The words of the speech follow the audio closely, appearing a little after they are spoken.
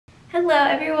Hello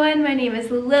everyone, my name is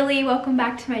Lily. Welcome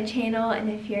back to my channel, and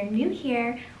if you're new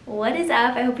here, what is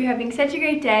up? I hope you're having such a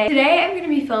great day. Today I'm going to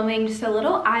be filming just a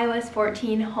little iOS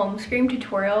 14 home screen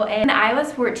tutorial, and the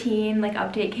iOS 14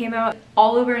 update came out.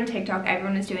 All over on TikTok,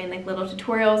 everyone is doing little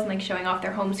tutorials and showing off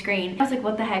their home screen. I was like,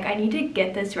 what the heck, I need to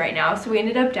get this right now. So we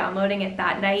ended up downloading it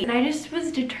that night, and I just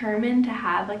was determined to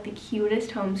have the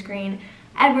cutest home screen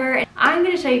ever. And I'm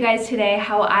going to show you guys today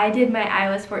how I did my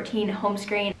iOS 14 home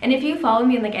screen. And if you follow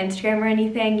me on Instagram or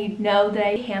anything, you'd know that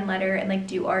I hand letter and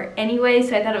do art anyway,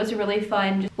 so I thought it was a really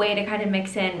fun way to kind of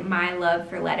mix in my love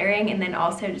for lettering and then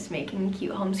also just making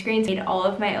cute home screens. I made all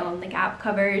of my own app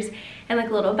covers and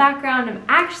a little background. I'm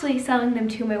actually selling them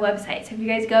to my website, so if you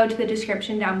guys go to the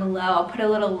description down below, I'll put a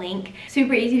little link.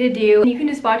 Super easy to do. You can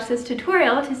just watch this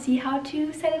tutorial to see how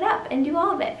to set it up and do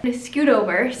all of it. I'm gonna scoot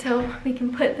over so we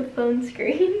can put the phone screen.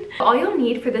 All you'll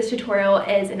need for this tutorial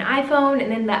is an iPhone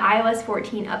and then the iOS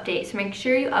 14 update, so make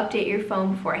sure you update your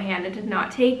phone beforehand. It did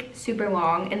not take super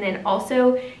long. And then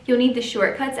also you'll need the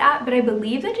Shortcuts app, but I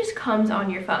believe that just comes on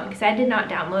your phone because I did not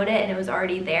download it and it was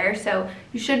already there, so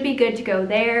you should be good to go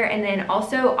there. And then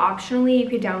also optionally you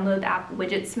could download the app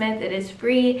Widgetsmith. It is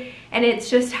free and it's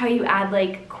just how you add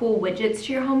cool widgets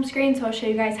to your home screen, so I'll show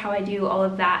you guys how I do all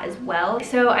of that as well.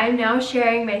 So I'm now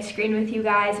sharing my screen with you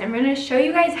guys. I'm going to show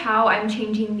you guys how I'm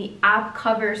changing the app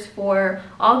covers for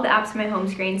all of the apps on my home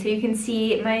screen, so you can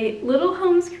see my little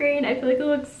home screen. I feel like it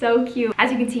looks so cute.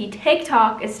 As you can see,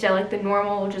 TikTok is still the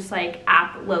normal just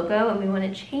app logo, and we want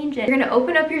to change it. You're going to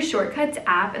open up your Shortcuts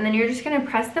app, and then you're just going to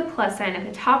press the plus sign at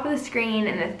the top of the screen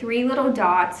and the three little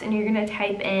dots, and you're going to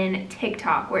type in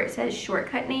TikTok where it says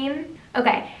shortcut name.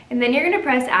 Okay, and then you're going to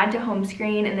press add to home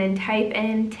screen and then type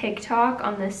in TikTok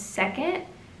on the second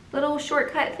little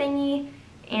shortcut thingy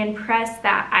and press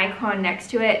that icon next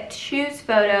to it, choose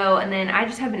photo, and then I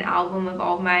just have an album of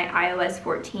all my iOS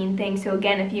 14 things. So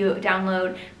again, if you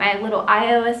download my little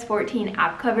iOS 14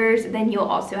 app covers, then you'll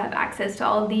also have access to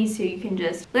all of these, so you can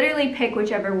just literally pick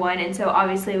whichever one. And so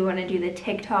obviously we want to do the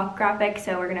TikTok graphic,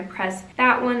 so we're going to press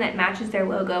that one that matches their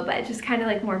logo, but it's just kind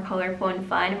of more colorful and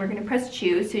fun. We're going to press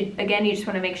choose. So again, you just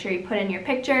want to make sure you put in your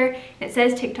picture, and it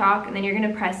says TikTok, and then you're going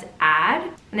to press add,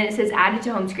 and then it says add it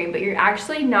to home screen, but you're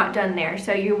actually not done there.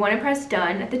 So you want to press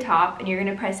done at the top, and you're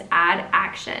going to press add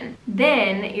action.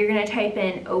 Then you're going to type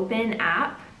in open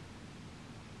app,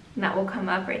 and that will come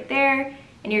up right there,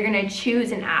 and you're going to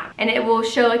choose an app, and it will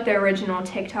show the original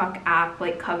TikTok app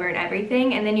cover and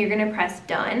everything, and then you're going to press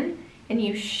done, and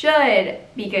you should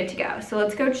be good to go. So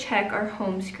let's go check our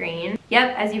home screen.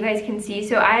 Yep, as you guys can see,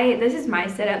 so this is my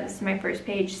setup. This is my first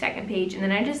page, second page, and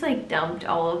then I just dumped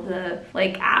all of the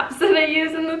apps that I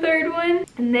use in the third one.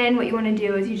 And then what you want to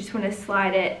do is you just want to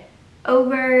slide it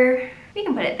over. We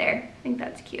can put it there. I think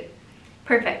that's cute.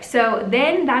 Perfect. So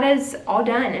then that is all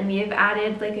done, and we have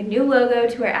added a new logo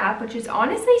to our app, which is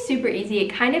honestly super easy. It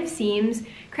kind of seems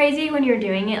crazy when you're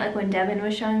doing it. When Devin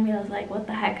was showing me, I was like, what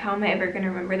the heck, how am I ever going to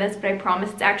remember this? But I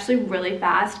promise it's actually really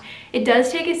fast. It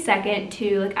does take a second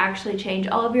to actually change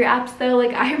all of your apps though.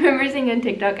 I remember seeing on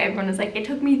TikTok, everyone was like, it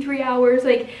took me 3 hours.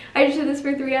 I just did this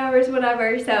for 3 hours,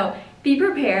 whatever. So be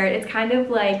prepared. It's kind of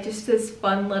just this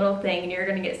fun little thing, and you're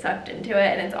gonna get sucked into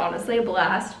it, and it's honestly a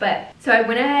blast. But so I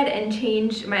went ahead and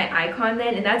changed my icon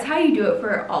then, and that's how you do it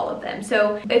for all of them.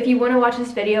 So if you want to watch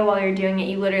this video while you're doing it,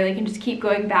 you literally can just keep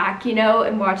going back,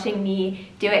 and watching me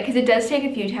do it, because it does take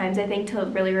a few times, I think, to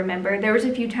really remember. There was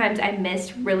a few times I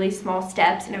missed really small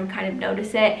steps, and I would kind of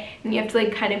notice it, and you have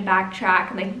to kind of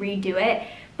backtrack and redo it.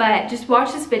 But just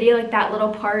watch this video, that little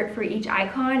part for each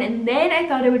icon. And then I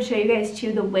thought I would show you guys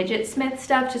too the Widgetsmith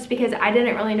stuff, just because I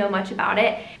didn't really know much about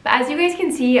it. But as you guys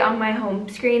can see on my home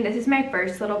screen, this is my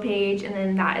first little page, and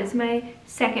then that is my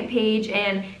second page.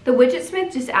 And the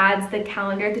Widgetsmith just adds the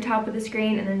calendar at the top of the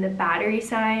screen, and then the battery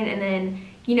sign, and then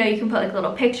you can put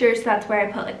little pictures. So that's where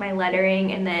I put my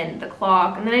lettering, and then the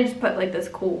clock, and then I just put this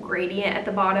cool gradient at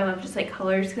the bottom of just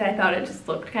colors, because I thought it just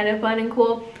looked kind of fun and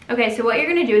cool. Okay, so what you're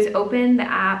gonna do is open the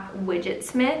app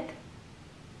Widgetsmith.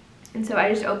 And so I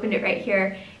just opened it right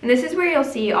here, and this is where you'll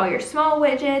see all your small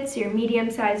widgets, your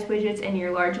medium-sized widgets, and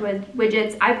your large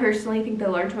widgets. I personally think the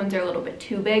large ones are a little bit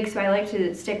too big, so I like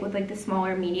to stick with the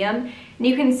smaller medium. And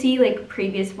you can see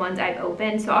previous ones I've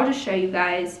opened, so I'll just show you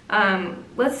guys.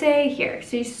 Let's say here,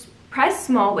 so you press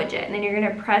small widget, and then you're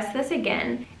going to press this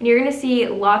again, and you're going to see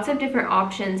lots of different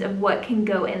options of what can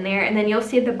go in there. And then you'll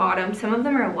see at the bottom, some of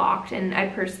them are locked, and I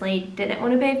personally didn't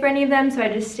want to pay for any of them, so I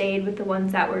just stayed with the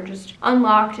ones that were just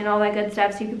unlocked and all that good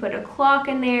stuff. So you could put a clock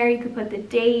in there, you could put the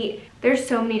date. There's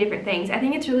so many different things. I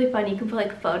think it's really fun. You can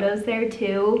put photos there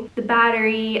too, the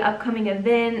battery, upcoming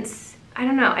events. I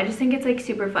don't know, I just think it's like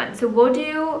super fun. So we'll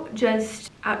do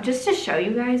just to show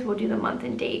you guys, we'll do the month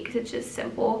and date because it's just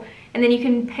simple. And then you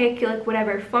can pick like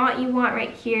whatever font you want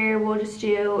right here. We'll just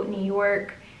do New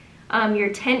York. Your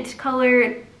tint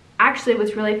color, actually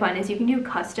what's really fun is you can do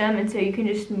custom, and so you can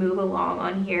just move along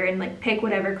on here and like pick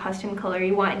whatever custom color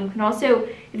you want. And you can also,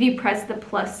 if you press the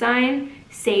plus sign,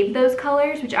 save those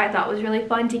colors, which I thought was really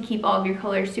fun to keep all of your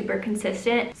colors super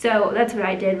consistent. So that's what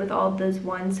I did with all of those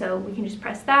ones. So we can just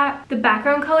press that. The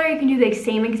background color, you can do the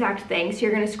same exact thing. So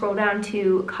you're gonna scroll down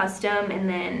to custom, and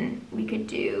then we could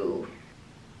do,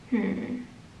 I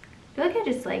feel like I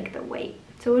just like the white.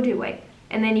 So we'll do white.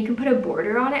 And then you can put a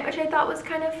border on it, which I thought was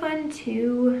kind of fun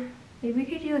too. Maybe we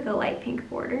could do like a light pink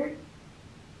border.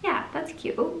 Yeah, that's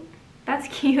cute. That's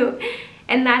cute.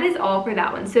 And that is all for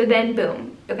that one. So then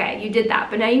boom, okay, you did that,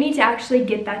 but now you need to actually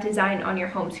get that design on your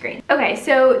home screen. Okay,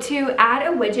 so to add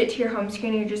a widget to your home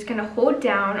screen, you're just gonna hold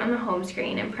down on the home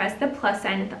screen and press the plus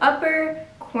sign at the upper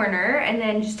corner, and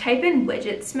then just type in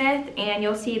Widgetsmith, and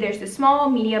you'll see there's the small,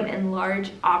 medium, and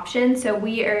large option. So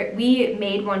we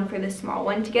made one for the small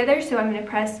one together. So I'm gonna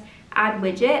press add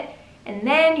widget, and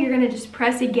then you're gonna just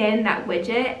press again that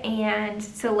widget and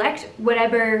select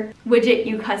whatever widget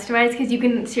you customize, because you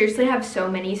can seriously have so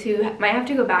many, so you might have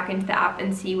to go back into the app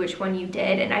and see which one you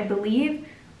did. And I believe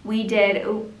we did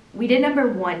number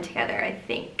 1 together, I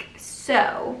think.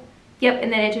 So yep,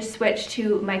 and then it just switched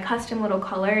to my custom little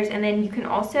colors, and then you can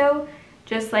also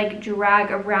just like drag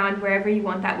around wherever you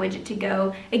want that widget to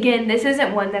go. Again, this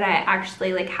isn't one that I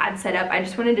actually like had set up. I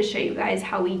just wanted to show you guys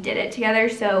how we did it together.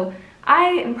 So I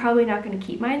am probably not going to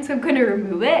keep mine, so I'm going to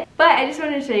remove it. But I just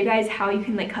wanted to show you guys how you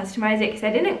can like customize it, because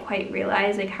I didn't quite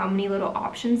realize like how many little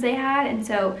options they had. And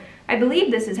so I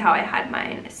believe this is how I had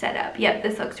mine set up. Yep,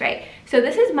 this looks right. So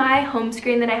this is my home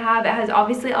screen that I have. It has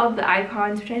obviously all of the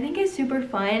icons, which I think is super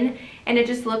fun, and it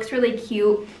just looks really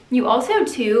cute. You also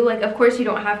too, like of course you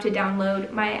don't have to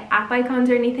download my app icons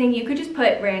or anything. You could just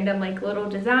put random like little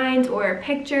designs or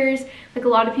pictures. Like a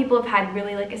lot of people have had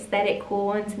really like aesthetic cool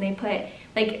ones, and they put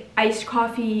like iced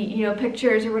coffee, you know,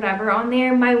 pictures or whatever on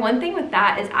there. My one thing with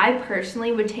that is I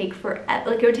personally would take like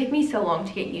it would take me so long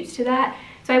to get used to that.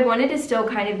 So I wanted to still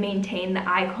kind of maintain the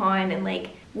icon and like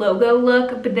logo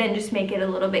look, but then just make it a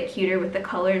little bit cuter with the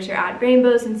colors, or add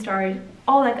rainbows and stars,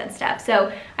 all that good stuff.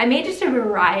 So I made just a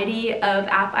variety of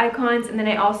app icons, and then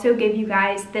I also gave you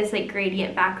guys this like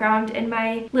gradient background in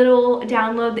my little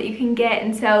download that you can get,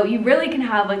 and so you really can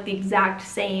have like the exact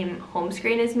same home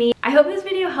screen as me. I hope this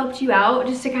video helped you out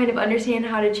just to kind of understand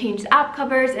how to change the app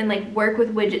covers and like work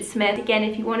with Widgetsmith. Again,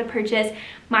 if you want to purchase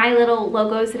my little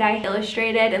logos that I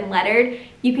illustrated and lettered,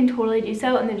 you can totally do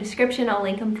so in the description. I'll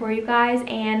link them for you guys,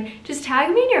 and just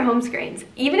tag me in your home screens,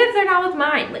 even if they're not with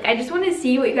mine. Like I just want to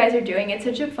see what you guys are doing. It's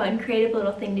such a fun, creative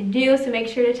little thing to do, so make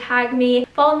sure to tag me.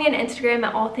 Follow me on Instagram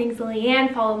at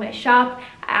allthingslillian. Follow my shop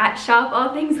at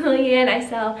shop.allthingslillian. I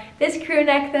sell this crew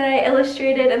neck that I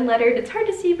illustrated and lettered. It's hard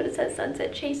to see, but it says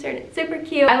Sunset Chaser, and it's super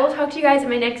cute. I will talk to you guys in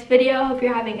my next video. Hope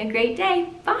you're having a great day.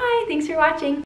 Bye! Thanks for watching.